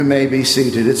You may be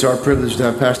seated. It's our privilege to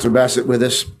have Pastor Bassett with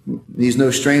us. He's no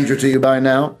stranger to you by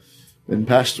now. Been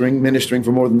pastoring, ministering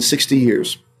for more than 60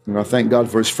 years. And I thank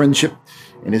God for his friendship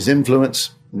and his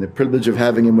influence and the privilege of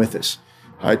having him with us.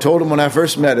 I told him when I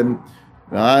first met him,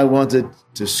 I wanted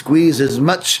to squeeze as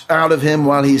much out of him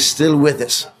while he's still with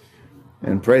us.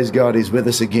 And praise God, he's with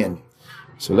us again.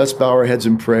 So let's bow our heads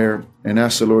in prayer and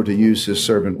ask the Lord to use his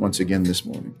servant once again this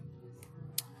morning.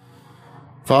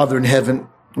 Father in heaven,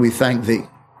 we thank thee.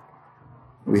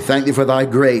 We thank thee for thy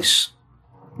grace,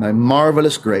 thy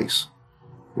marvelous grace.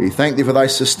 We thank thee for thy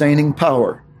sustaining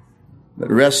power that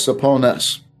rests upon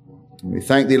us. And we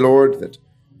thank thee, Lord, that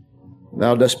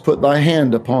thou dost put thy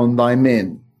hand upon thy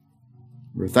men.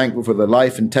 We're thankful for the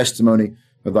life and testimony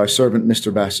of thy servant,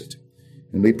 Mr. Bassett.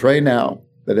 And we pray now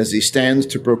that as he stands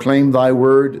to proclaim thy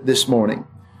word this morning,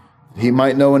 he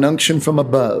might know an unction from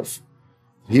above.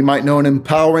 He might know an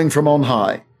empowering from on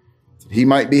high. He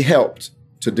might be helped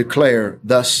to declare,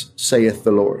 thus saith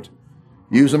the Lord.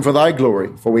 Use him for thy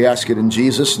glory, for we ask it in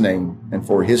Jesus' name and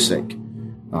for his sake.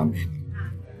 Amen.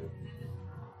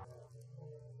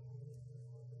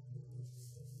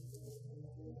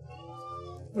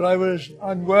 Well, I was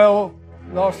unwell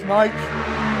last night.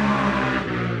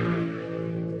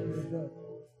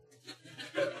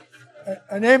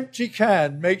 An empty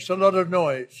can makes a lot of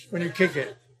noise when you kick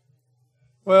it.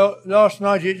 Well, last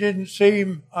night it didn't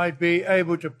seem I'd be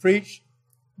able to preach.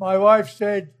 My wife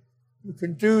said, you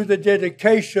can do the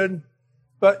dedication,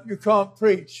 but you can't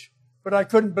preach. But I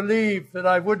couldn't believe that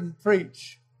I wouldn't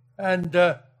preach. And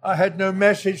I had no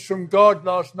message from God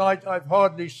last night. I've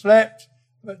hardly slept,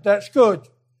 but that's good,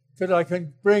 because I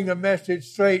can bring a message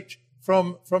straight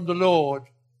from the Lord.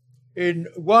 In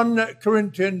 1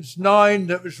 Corinthians 9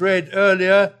 that was read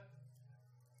earlier,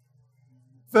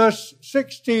 verse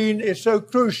 16 is so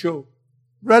crucial,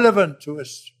 relevant to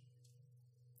us.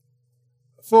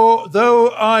 For though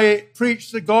I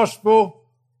preach the gospel,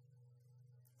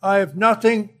 I have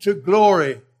nothing to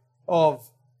glory of.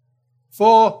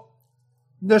 For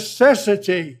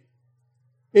necessity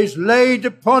is laid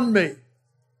upon me.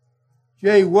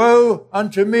 Yea, woe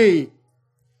unto me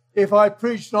if I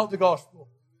preach not the gospel.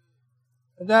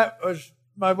 And that was,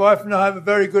 my wife and I have a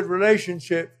very good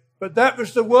relationship, but that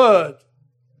was the word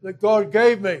that God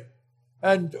gave me.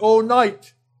 And all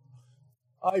night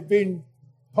I've been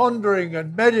pondering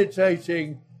and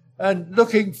meditating and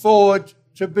looking forward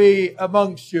to be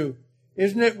amongst you.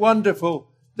 Isn't it wonderful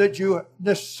that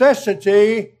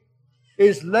necessity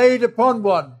is laid upon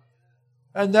one?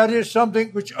 And that is something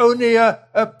which only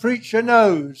a preacher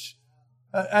knows.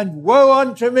 And woe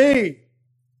unto me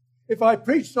if I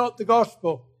preach not the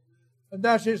gospel. And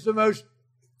that is the most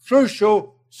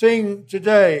crucial thing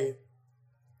today.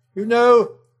 You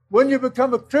know, when you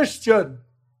become a Christian,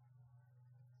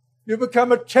 you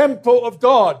become a temple of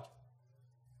God.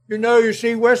 You know, you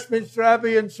see Westminster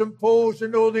Abbey and St. Paul's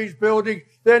and all these buildings,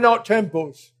 they're not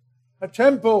temples. A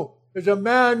temple is a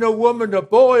man or woman, a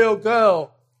boy or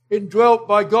girl, indwelt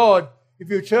by God.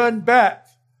 If you turn back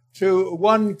to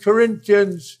 1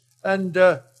 Corinthians and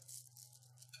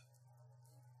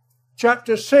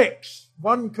chapter 6,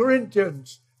 1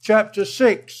 Corinthians chapter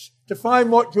 6, to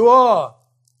find what you are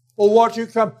or what you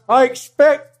come. I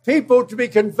expect people to be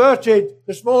converted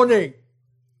this morning.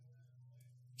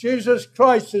 Jesus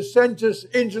Christ has sent us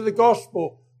into the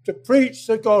gospel to preach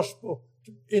the gospel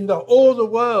in all the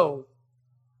world.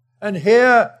 And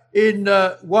here in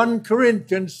 1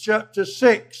 Corinthians chapter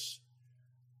 6,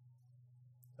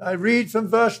 I read from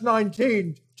verse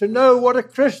 19 to know what a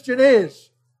Christian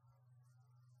is.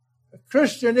 A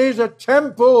Christian is a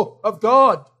temple of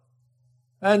God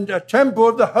and a temple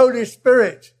of the Holy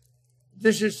Spirit.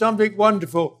 This is something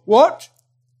wonderful. What?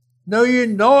 Know ye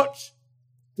not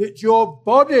that your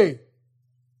body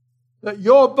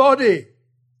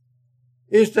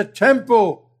is the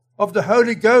temple of the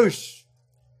Holy Ghost,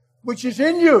 which is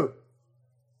in you?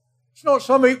 It's not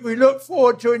something we look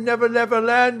forward to in Never Never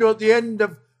Land or at the end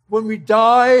of when we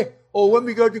die or when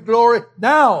we go to glory.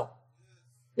 Now,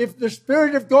 if the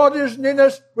Spirit of God isn't in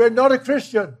us, we're not a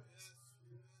Christian.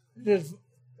 It is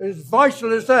as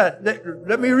vital as that.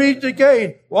 Let me read it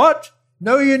again. What?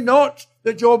 Know ye not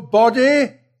that your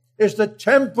body is the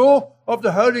temple of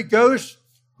the Holy Ghost,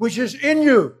 which is in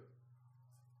you,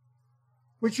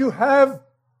 which you have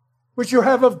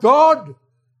of God?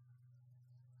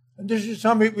 And this is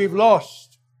something we've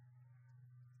lost.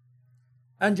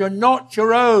 And you're not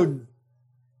your own,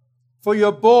 for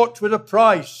you're bought with a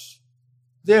price.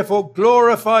 Therefore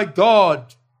glorify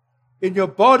God in your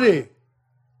body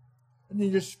and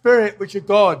in your spirit, which are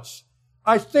God's.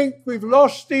 I think we've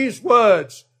lost these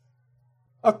words.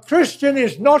 A Christian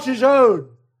is not his own.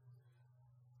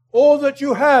 All that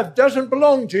you have doesn't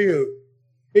belong to you.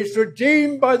 It's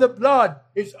redeemed by the blood.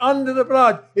 It's under the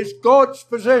blood. It's God's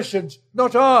possessions,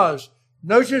 not ours.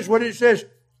 Notice what it says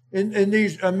in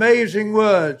these amazing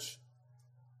words.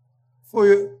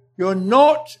 For you're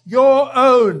not your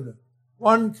own.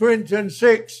 1 Corinthians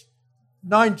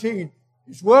 6:19.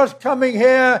 It's worth coming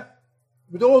here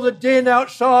with all the din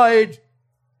outside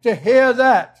to hear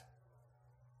that.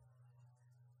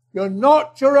 You're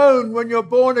not your own when you're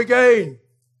born again.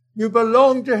 You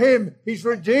belong to Him. He's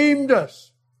redeemed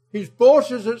us. He's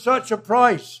bought us at such a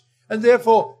price. And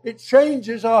therefore, it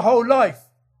changes our whole life.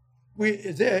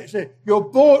 You're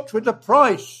bought with a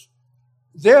price.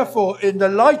 Therefore, in the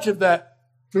light of that,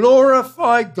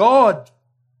 glorify God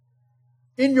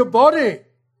in your body.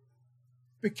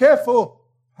 Be careful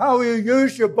how you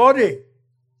use your body,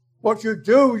 what you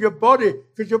do with your body,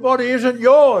 because your body isn't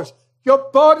yours. Your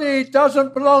body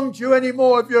doesn't belong to you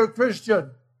anymore if you're a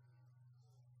Christian.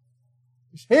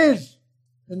 It's His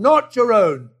and not your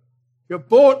own. You're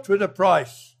bought with a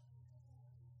price.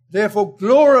 Therefore,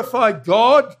 glorify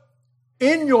God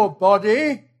in your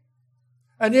body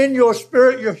and in your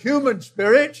spirit, your human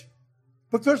spirit,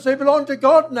 because they belong to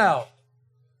God now.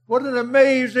 What an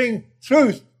amazing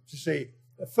truth to see.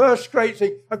 The first great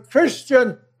thing, a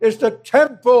Christian is the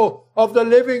temple of the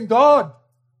living God.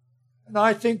 And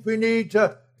I think we need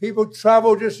people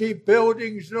travel to see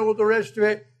buildings and all the rest of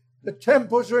it. The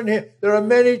temples are in here. There are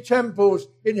many temples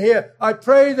in here. I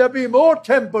pray there'll be more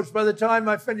temples by the time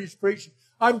I finish preaching.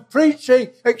 I'm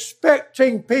preaching,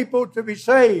 expecting people to be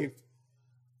saved.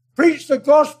 Preach the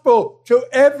gospel to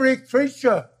every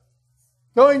creature.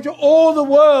 Go into all the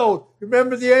world.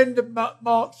 Remember the end of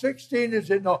Mark 16, is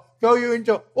it not? Go you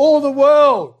into all the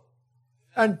world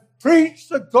and preach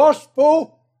the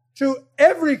gospel to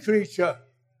every creature.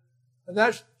 And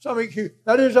that's something huge.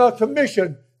 That is our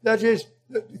commission. That is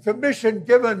the commission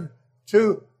given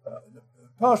to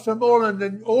Pastor Morland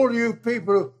and all you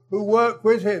people who work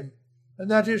with him. And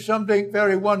that is something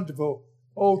very wonderful.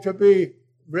 Oh, to be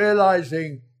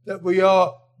realizing that we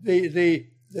are the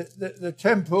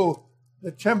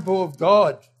temple of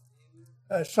God.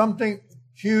 Something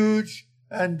huge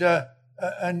and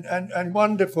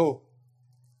wonderful.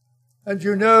 And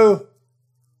you know,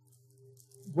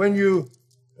 when you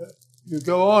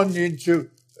go on into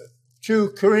 2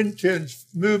 Corinthians,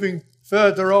 moving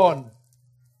further on,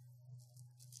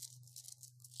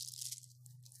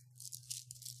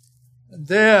 and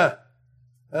there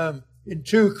in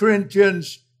 2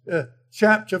 Corinthians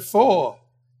chapter 4,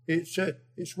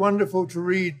 it's wonderful to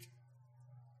read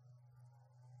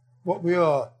what we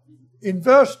are. In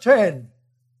verse 10,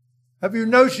 have you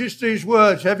noticed these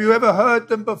words? Have you ever heard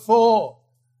them before?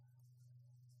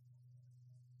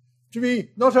 To be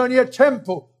not only a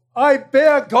temple, I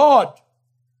bear God.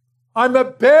 I'm a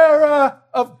bearer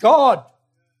of God.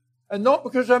 And not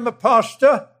because I'm a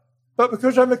pastor, but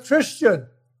because I'm a Christian.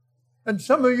 And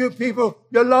some of you people,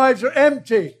 your lives are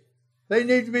empty. They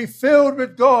need to be filled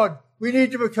with God. We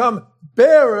need to become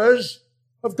bearers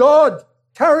of God,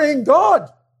 carrying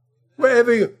God.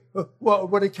 Wherever you,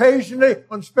 what occasionally,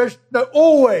 on special, no,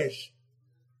 always.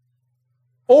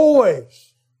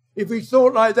 Always. If we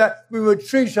thought like that, we would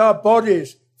treat our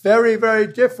bodies very, very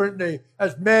differently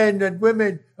as men and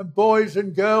women and boys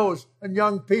and girls and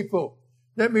young people.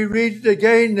 Let me read it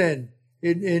again then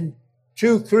in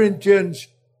 2 Corinthians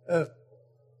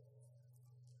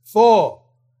 4.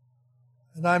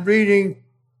 And I'm reading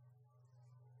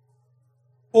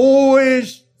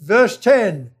always, verse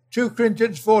 10, 2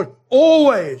 Corinthians 4,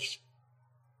 always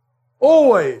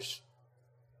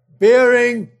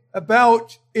bearing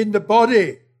about in the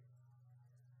body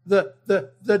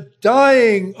the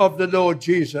dying of the Lord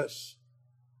Jesus,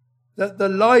 that the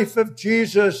life of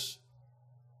Jesus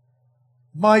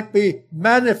might be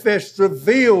manifest,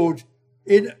 revealed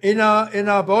in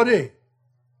our body.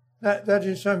 That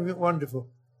is something wonderful.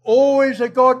 Always a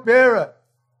God bearer,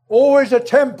 always a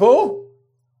temple,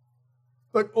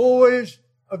 but always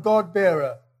a God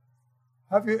bearer.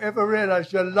 Have you ever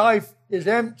realized your life is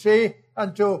empty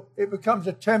until it becomes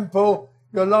a temple?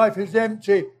 Your life is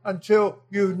empty until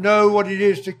you know what it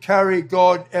is to carry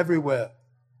God everywhere.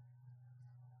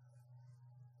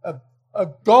 A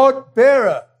God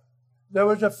bearer. There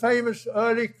was a famous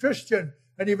early Christian,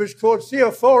 and he was called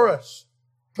Theophorus.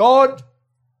 God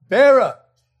bearer.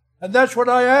 And that's what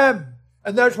I am.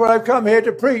 And that's what I've come here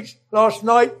to preach. Last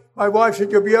night, my wife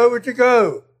said, you'll be over to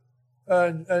go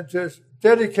and to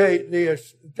dedicate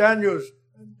Daniel's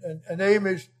and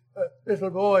Amy's little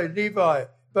boy, Levi.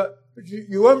 But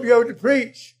you won't be able to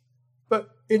preach. But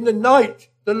in the night,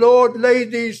 the Lord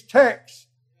laid these texts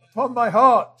upon my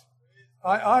heart.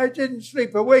 I didn't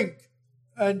sleep a wink.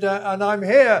 And I'm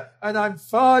here, and I'm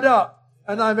fired up,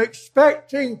 and I'm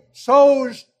expecting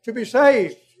souls to be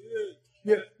saved.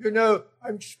 You know,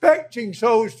 I'm expecting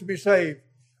souls to be saved.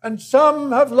 And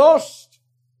some have lost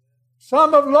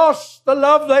the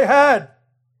love they had.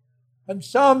 And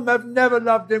some have never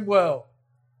loved him well.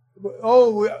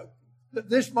 Oh,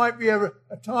 this might be a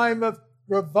time of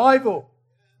revival.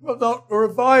 Will not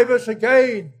revive us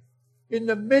again in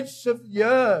the midst of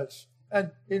years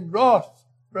and in wrath.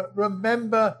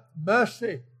 Remember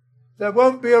mercy. There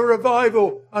won't be a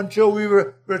revival until we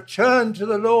return to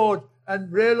the Lord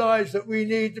and realize that we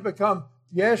need to become,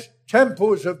 yes,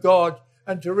 temples of God,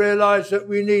 and to realize that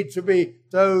we need to be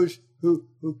those who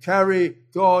carry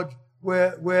God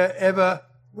wherever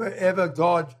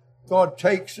God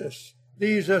takes us.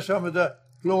 These are some of the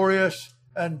glorious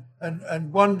and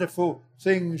wonderful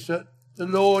things that the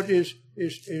Lord is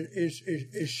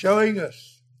showing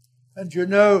us. And you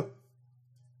know,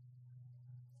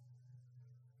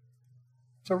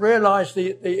 to realize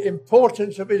the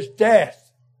importance of his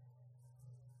death.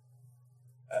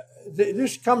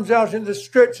 This comes out in the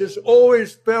scriptures,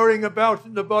 always bearing about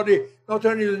in the body, not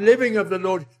only the living of the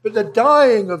Lord, but the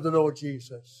dying of the Lord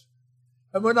Jesus.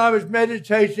 And when I was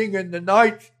meditating in the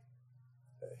night,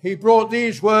 he brought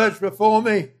these words before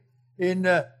me in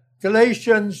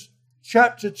Galatians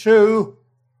chapter 2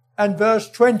 and verse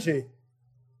 20.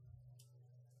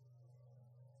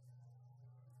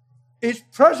 It's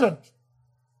present.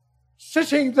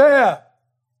 Sitting there,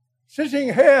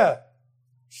 sitting here,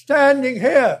 standing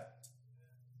here.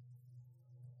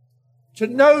 To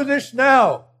know this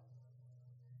now.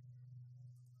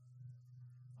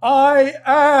 I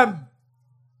am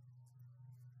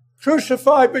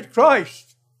crucified with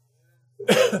Christ.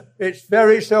 It's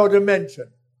very seldom mentioned.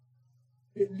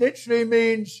 It literally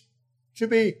means to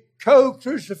be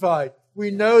co-crucified.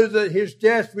 We know that his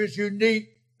death was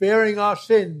unique, bearing our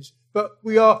sins, but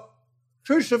we are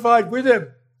crucified with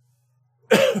him.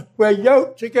 We're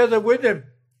yoked together with him.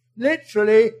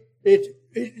 Literally, it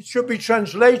should be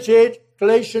translated,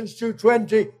 Galatians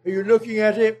 2:20. Are you looking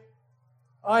at it?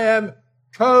 I am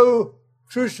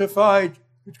co-crucified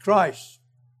with Christ.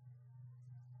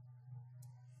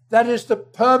 That is the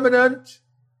permanent,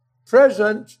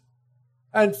 present,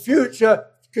 and future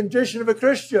condition of a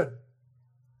Christian.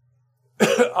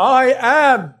 I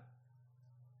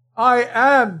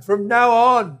am from now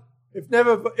on, if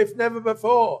never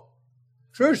before,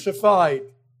 crucified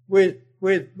with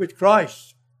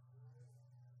Christ.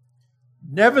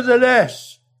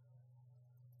 Nevertheless,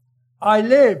 I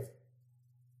live.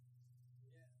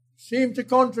 Seemed a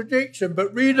contradiction,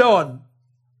 but read on.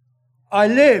 I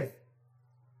live,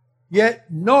 yet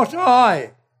not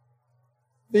I.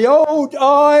 The old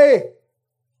I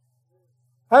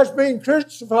has been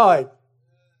crucified.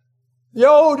 The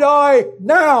old I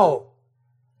now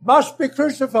must be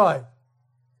crucified.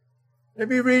 Let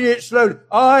me read it slowly.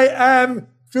 I am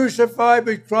crucified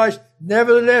with Christ.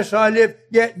 Nevertheless, I live,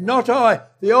 yet not I.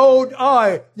 The old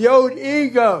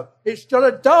ego, it's got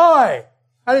to die.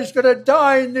 And it's going to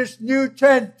die in this new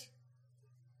tent.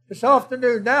 This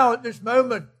afternoon, now at this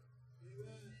moment.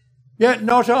 Yet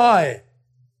not I,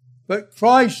 but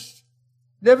Christ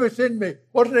liveth in me.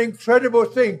 What an incredible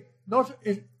thing.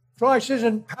 Christ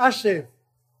isn't passive.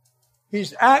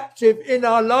 He's active in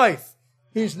our life.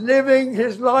 He's living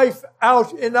his life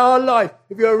out in our life.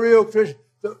 If you're a real Christian,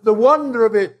 the wonder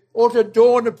of it ought to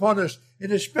dawn upon us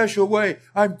in a special way.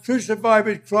 I'm crucified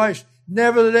with Christ.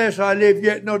 Nevertheless, I live,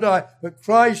 yet not I, but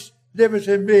Christ liveth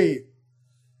in me.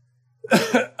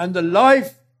 And the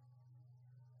life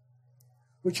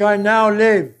which I now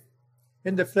live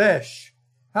in the flesh.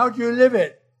 How do you live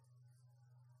it?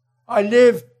 I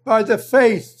live by the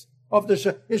faith of the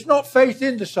Son. It's not faith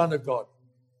in the Son of God.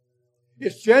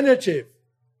 It's genitive.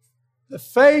 The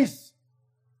faith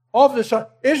of the Son.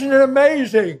 Isn't it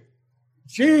amazing?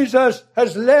 Jesus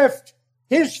has left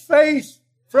his faith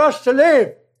for us to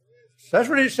live. That's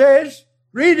what it says.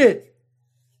 Read it.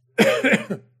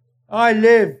 I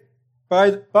live by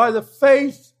the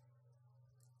faith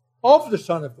of the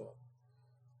Son of God.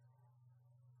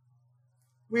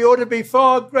 We ought to be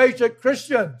far greater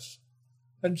Christians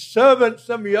and servants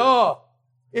than we are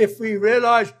if we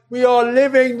realize we are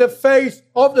living the faith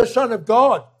of the Son of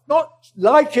God. Not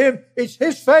like him, it's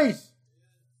his faith.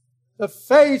 The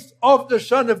faith of the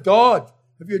Son of God.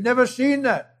 Have you never seen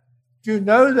that? Do you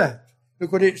know that?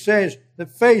 Look what it says. The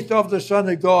faith of the Son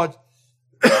of God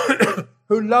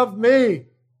who loved me.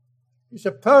 It's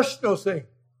a personal thing.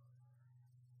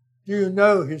 Do you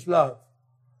know his love?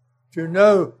 Do you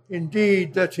know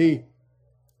indeed that he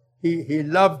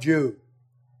loved you?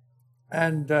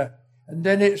 And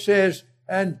then it says,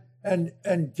 and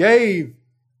gave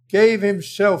gave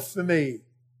himself for me.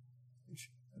 It's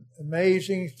an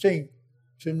amazing thing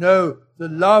to know the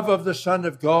love of the Son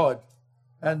of God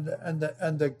and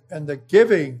the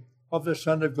giving of the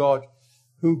Son of God,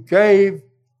 who gave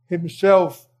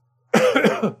himself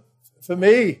for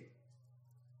me.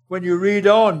 When you read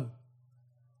on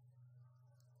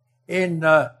in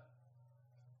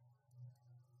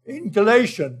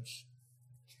Galatians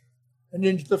and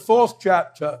into the 4th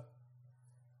chapter,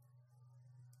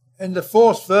 in the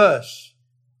 4th verse,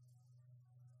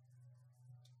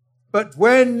 but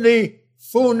when the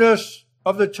fullness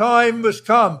of the time was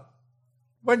come,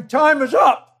 when time was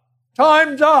up,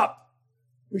 time's up,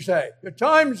 we say, the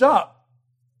time's up.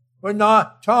 When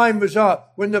our time was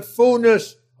up, when the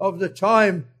fullness of the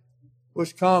time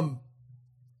was come,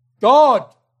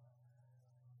 God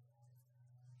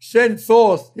sent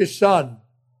forth his Son,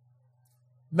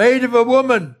 made of a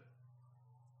woman,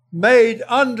 made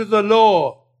under the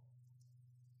law,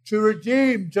 to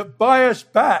redeem, to buy us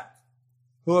back,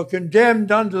 who are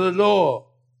condemned under the law,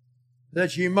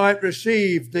 that ye might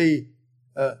receive the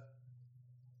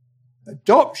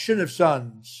adoption of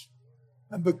sons.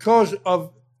 And because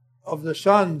of the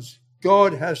sons,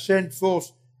 God has sent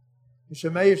forth, it's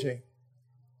amazing.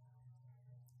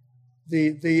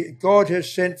 The God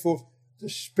has sent forth the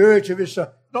Spirit of his Son,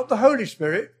 not the Holy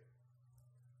Spirit,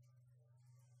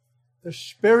 the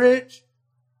Spirit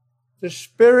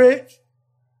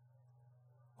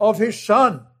of his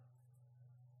Son.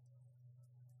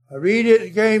 I read it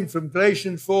again from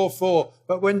Galatians 4:4.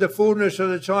 But when the fullness of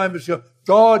the time was come,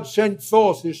 God sent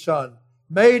forth his Son,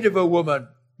 made of a woman,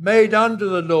 made under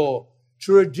the law,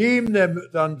 to redeem them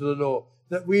under the law,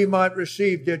 that we might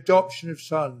receive the adoption of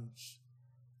sons.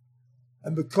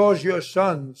 And because you're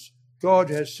sons, God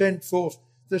has sent forth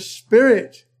the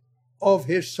Spirit of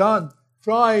his Son,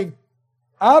 crying,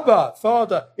 Abba,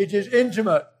 Father. It is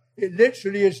intimate. It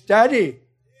literally is Daddy,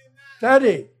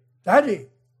 Daddy, Daddy.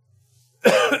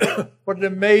 What an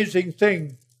amazing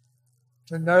thing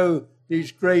to know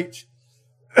these great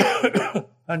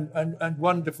and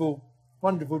wonderful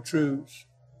truths.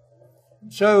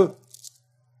 So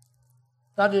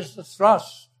that is the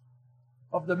thrust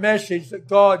of the message that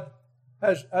God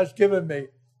has given me.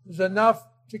 There's enough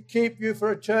to keep you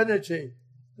for eternity.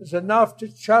 There's enough to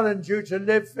challenge you to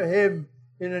live for him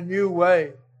in a new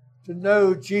way, to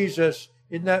know Jesus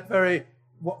in that very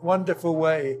wonderful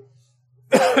way.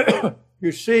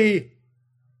 You see,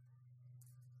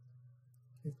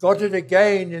 we've got it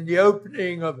again in the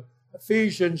opening of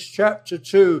Ephesians chapter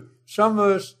 2. Some of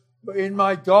us were in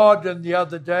my garden the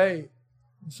other day.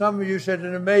 And some of you said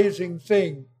an amazing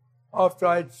thing after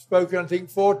I'd spoken, I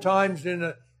think 4 times,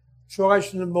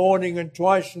 twice in the morning and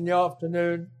twice in the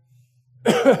afternoon.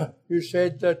 You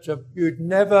said that you'd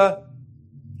never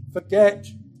forget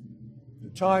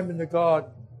the time in the garden.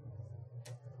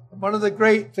 And one of the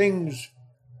great things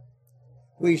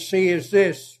we see is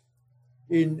this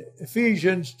in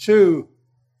Ephesians 2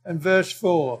 and verse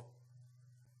 4.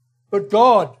 But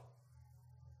God,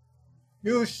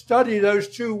 you study those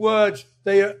 2 words,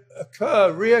 they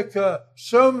reoccur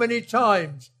so many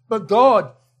times. But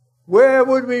God, where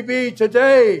would we be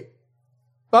today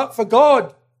but for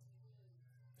God?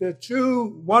 They're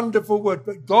 2 wonderful words.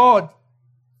 But God,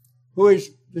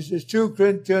 this is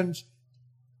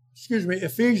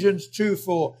Ephesians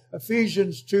 2:4.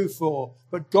 Ephesians 2:4.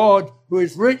 But God, who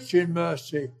is rich in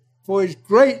mercy, for his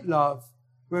great love,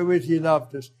 wherewith he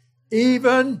loved us,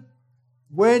 even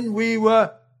when we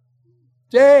were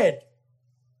dead.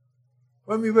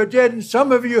 When we were dead, and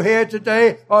some of you here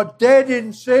today are dead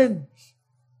in sins.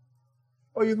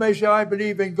 Or you may say, I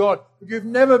believe in God, but you've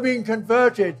never been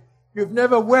converted. You've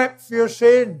never wept for your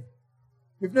sin.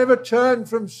 You've never turned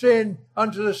from sin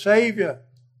unto the Saviour.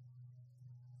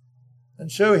 And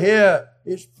so here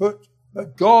it's put,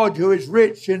 but God who is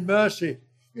rich in mercy.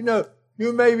 You know,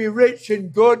 you may be rich in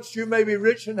goods, you may be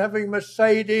rich in having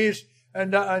Mercedes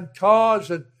and cars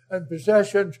and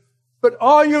possessions, but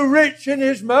are you rich in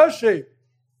his mercy?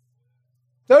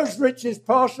 Those riches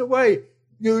pass away.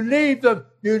 You leave them.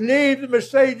 You leave the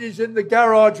Mercedes in the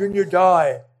garage when you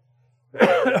die.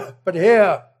 But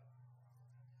here,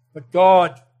 but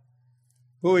God,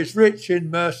 who is rich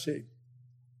in mercy.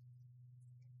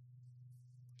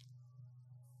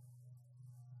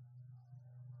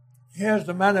 Here's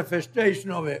the manifestation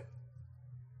of it.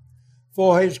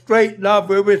 For his great love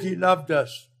wherewith he loved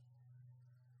us,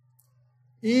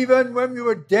 even when we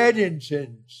were dead in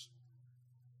sins.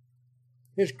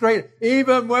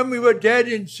 Even when we were dead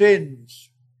in sins,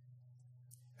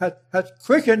 hath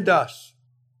quickened us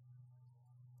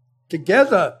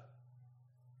together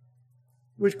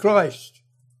with Christ.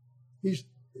 He's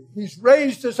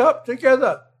raised us up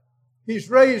together. He's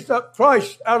raised up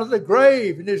Christ out of the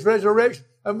grave in his resurrection.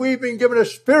 And we've been given a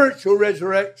spiritual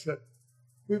resurrection.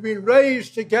 We've been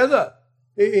raised together.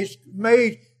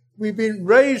 We've been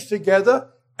raised together,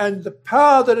 and the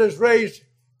power that has raised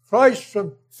Christ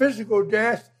from physical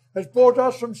death has brought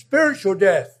us from spiritual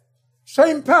death.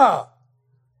 Same power.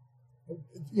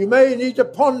 You may need to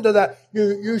ponder that.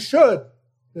 You should.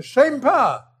 The same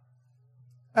power.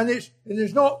 And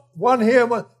it's not one here,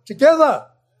 one together.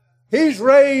 He's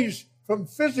raised from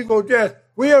physical death.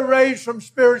 We are raised from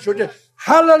spiritual death.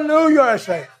 Hallelujah, I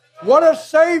say. What a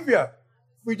Savior.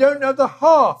 We don't know the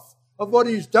half of what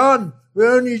he's done.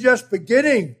 We're only just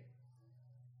beginning.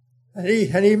 And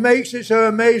he makes it so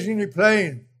amazingly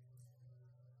plain.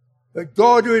 But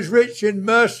God, who is rich in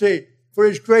mercy, for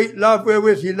his great love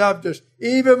wherewith he loved us,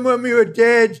 even when we were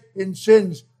dead in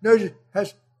sins, notice,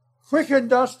 has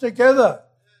quickened us together.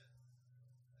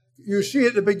 You see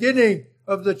at the beginning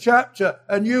of the chapter,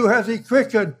 and you hath he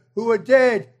quickened, who were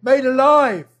dead, made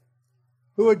alive,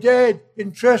 who were dead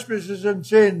in trespasses and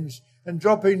sins. And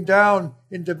dropping down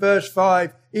into verse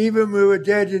 5, even when we were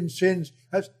dead in sins,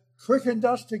 has quickened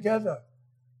us together.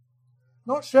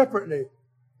 Not separately.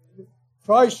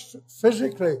 Christ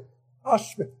physically,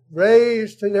 us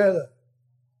raised together,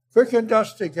 quickened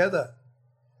us together.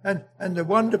 And the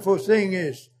wonderful thing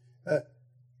is,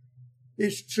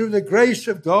 it's through the grace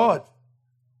of God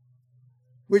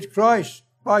with Christ.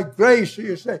 By grace,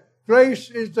 you say, grace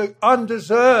is the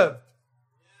undeserved,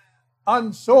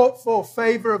 unsought for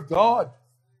favor of God.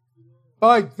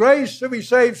 By grace are we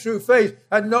saved through faith,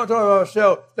 and not of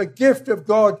ourselves, the gift of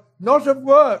God, not of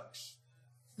works,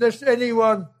 lest any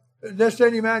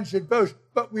man should boast.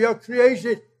 But we are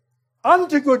created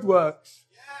unto good works.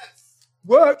 Yes.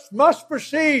 Works must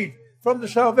proceed from the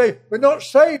salvation. We're not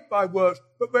saved by works,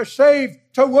 but we're saved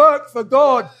to work for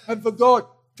God and for God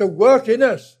to work in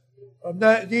us. And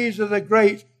these are the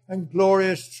great and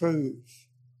glorious truths.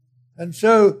 And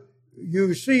so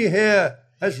you see here,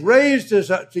 has raised us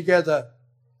up together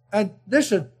and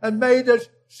listen, and made us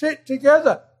sit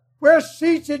together. We're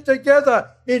seated together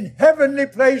in heavenly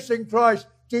place in Christ.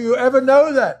 Do you ever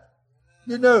know that?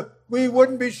 You know, we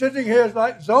wouldn't be sitting here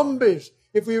like zombies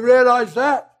if we realized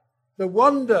that. The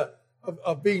wonder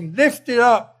of being lifted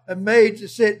up and made to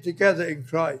sit together in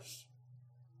Christ.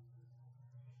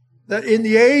 That in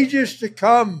the ages to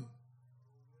come,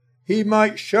 he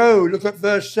might show, look at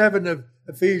verse 7 of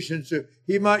Ephesians 2,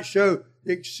 he might show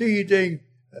the exceeding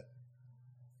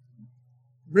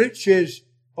riches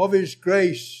of his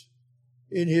grace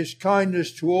in his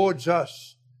kindness towards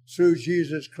us through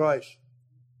Jesus Christ.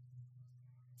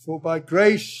 For by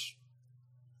grace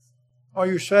are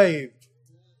you saved.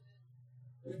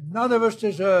 None of us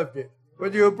deserved it,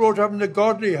 whether you were brought up in a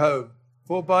godly home,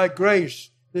 for by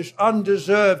grace, this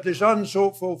undeserved, this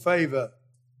unsought for favor,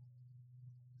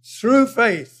 through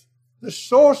faith, the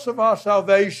source of our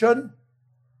salvation,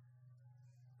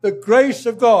 the grace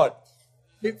of God.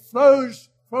 It flows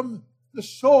from the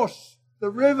source.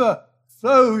 The river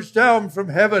flows down from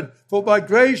heaven. For by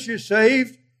grace you're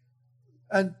saved,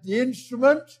 and the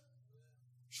instrument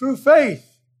through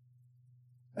faith.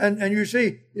 And you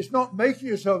see, it's not making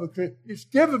yourself a Christian. It's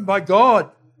given by God.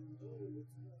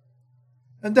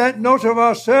 And that not of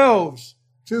ourselves.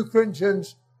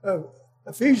 Ephesians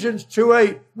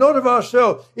 2:8, not of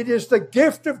ourselves. It is the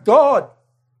gift of God,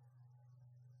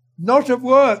 not of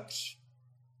works,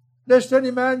 lest any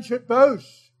man should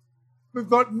boast. We've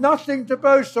got nothing to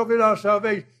boast of in our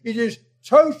salvation. It is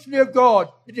totally of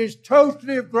God. It is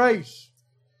totally of grace.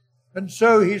 And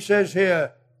so he says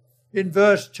here in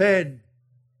verse 10,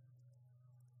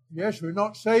 yes, we're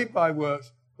not saved by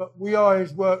works, but we are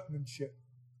his workmanship.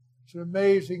 It's an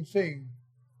amazing thing,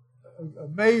 an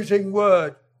amazing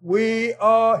word. We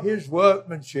are his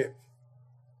workmanship,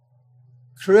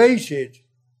 created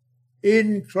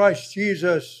in Christ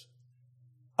Jesus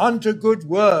unto good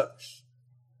works,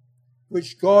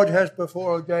 which God has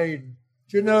before ordained.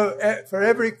 Do you know, for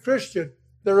every Christian,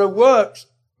 there are works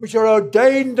which are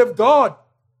ordained of God.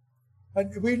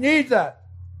 And we need that.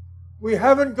 We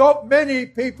haven't got many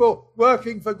people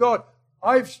working for God.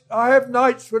 I have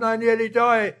nights when I nearly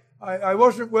die. I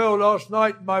wasn't well last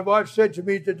night. My wife said to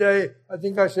me today, I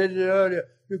think I said it earlier,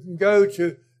 you can go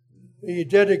to the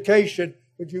dedication,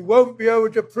 but you won't be able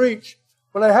to preach.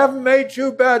 Well, I haven't made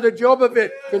too bad a job of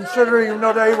it, considering I'm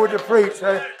not able to preach.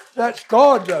 That's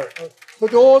God, though.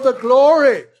 Put all the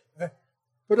glory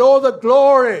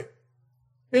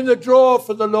in the drawer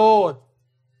for the Lord.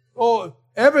 Oh,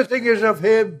 everything is of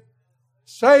him.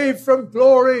 Saved from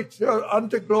glory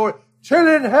unto glory, till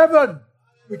in heaven.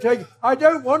 I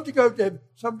don't want to go to heaven.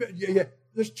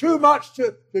 There's too much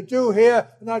to do here.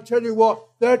 And I tell you what,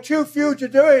 there are too few to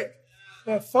do it.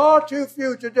 There are far too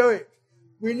few to do it.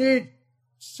 We need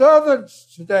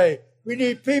servants today. We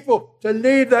need people to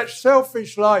lead that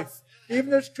selfish life,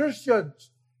 even as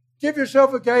Christians. Give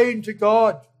yourself again to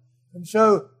God. And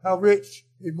so, how rich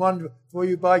and wonderful for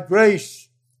you by grace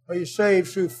are you saved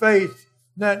through faith,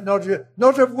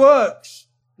 not of works,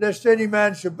 lest any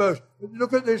man should boast.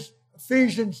 Look at this,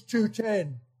 Ephesians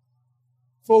 2:10.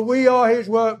 For we are his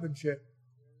workmanship.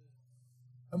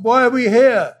 And why are we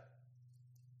here?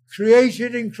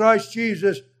 Created in Christ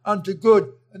Jesus unto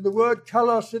good. And the word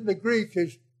kalos in the Greek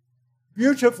is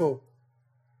beautiful.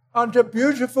 Unto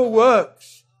beautiful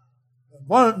works.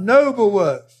 Noble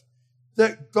works.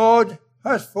 That God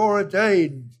has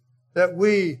foreordained that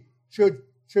we should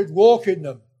walk in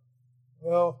them.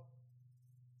 Well,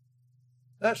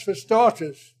 that's for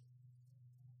starters.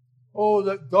 Oh,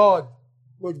 that God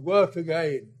would work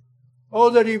again. Oh,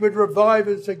 that he would revive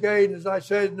us again, as I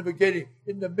said in the beginning,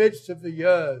 in the midst of the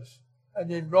years.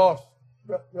 And in wrath,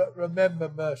 remember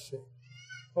mercy.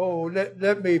 Oh,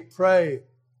 let me pray.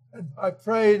 And I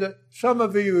pray that some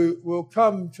of you will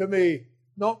come to me,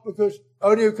 not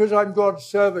only because I'm God's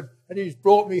servant and he's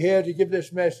brought me here to give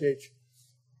this message.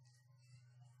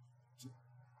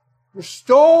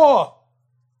 Restore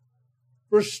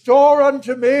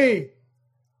unto me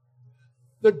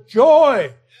the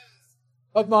joy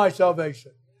of my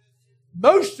salvation.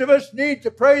 Most of us need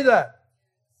to pray that.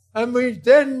 And we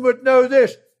then would know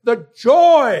this, the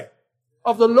joy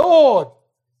of the Lord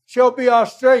shall be our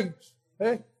strength.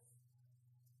 Eh?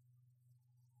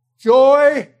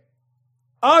 Joy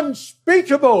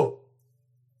unspeakable.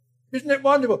 Isn't it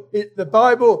wonderful? The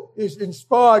Bible is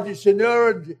inspired, it's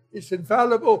inerrant, it's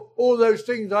infallible. All those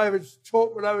things I was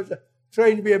taught when I was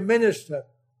trained to be a minister.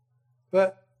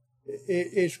 But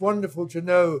it's wonderful to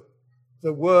know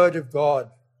the Word of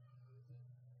God.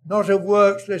 Not of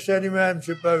works, lest any man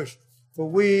should boast. For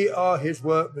we are his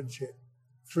workmanship,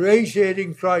 created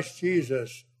in Christ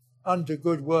Jesus unto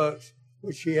good works,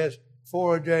 which he has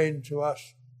foreordained to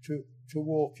us to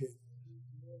walk in.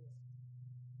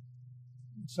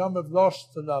 Some have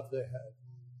lost the love they had.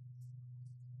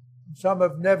 Some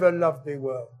have never loved me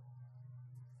well.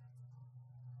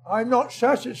 I'm not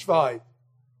satisfied,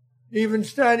 even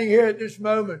standing here at this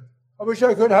moment. I wish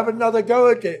I could have another go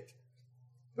at it.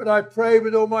 But I pray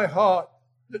with all my heart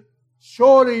that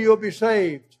surely you'll be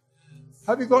saved.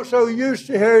 Have you got so used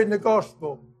to hearing the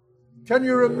gospel? Can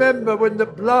you remember when the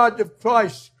blood of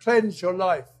Christ cleansed your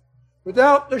life?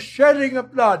 Without the shedding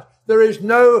of blood, there is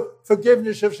no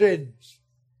forgiveness of sins.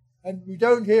 And we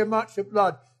don't hear much of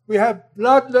blood. We have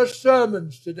bloodless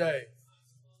sermons today.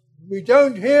 We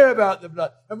don't hear about the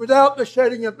blood. And without the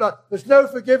shedding of blood, there's no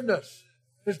forgiveness.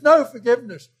 There's no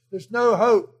forgiveness. There's no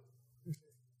hope.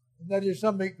 And that is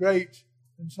something great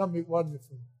and something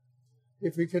wonderful.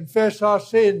 If we confess our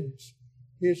sins,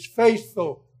 he is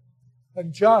faithful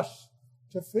and just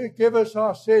to forgive us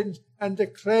our sins and to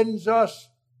cleanse us.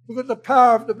 Look at the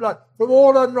power of the blood from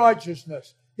all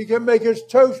unrighteousness. He can make us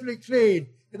totally clean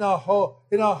in our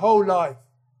whole life.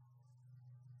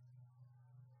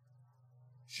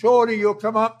 Surely you'll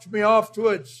come up to me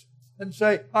afterwards and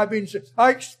say, I've been saved. I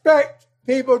expect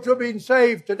people to have been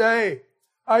saved today.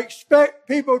 I expect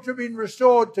people to have been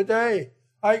restored today.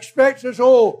 I expect us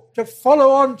all to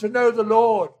follow on to know the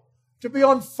Lord, to be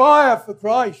on fire for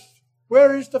Christ.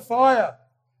 Where is the fire?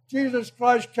 Jesus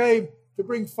Christ came to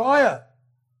bring fire.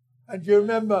 And you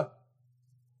remember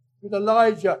with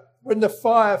Elijah, when the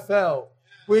fire fell,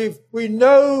 we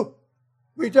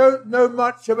don't know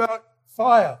much about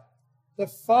fire. The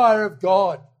fire of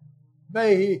God.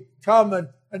 May he come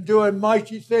and do a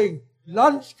mighty thing.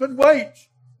 Lunch can wait,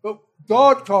 but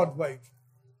God can't wait.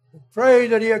 We pray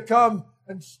that he'll come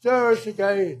and stir us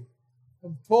again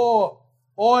and pour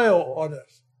oil on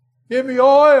us. Give me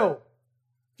oil.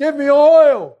 Give me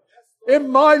oil in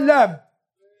my lamp.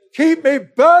 Keep me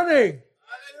burning.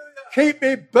 Keep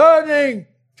me burning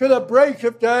to the break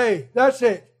of day. That's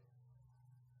it.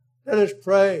 Let us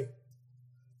pray.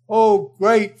 Oh,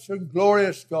 great and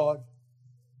glorious God,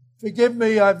 forgive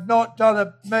me, I've not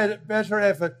made a better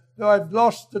effort, though I've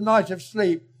lost the night of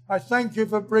sleep. I thank you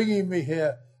for bringing me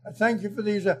here. I thank you for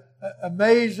these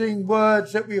amazing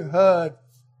words that we've heard.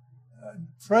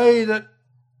 Pray that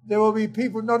there will be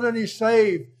people not only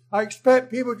saved, I expect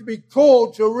people to be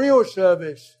called to a real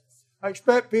service. I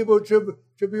expect people to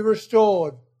be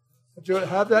restored, to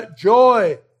have that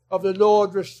joy of the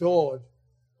Lord restored.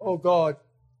 Oh God,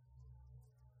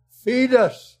 feed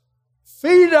us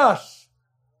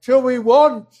till we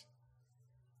want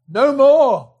no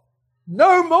more.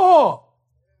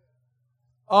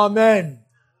 Amen.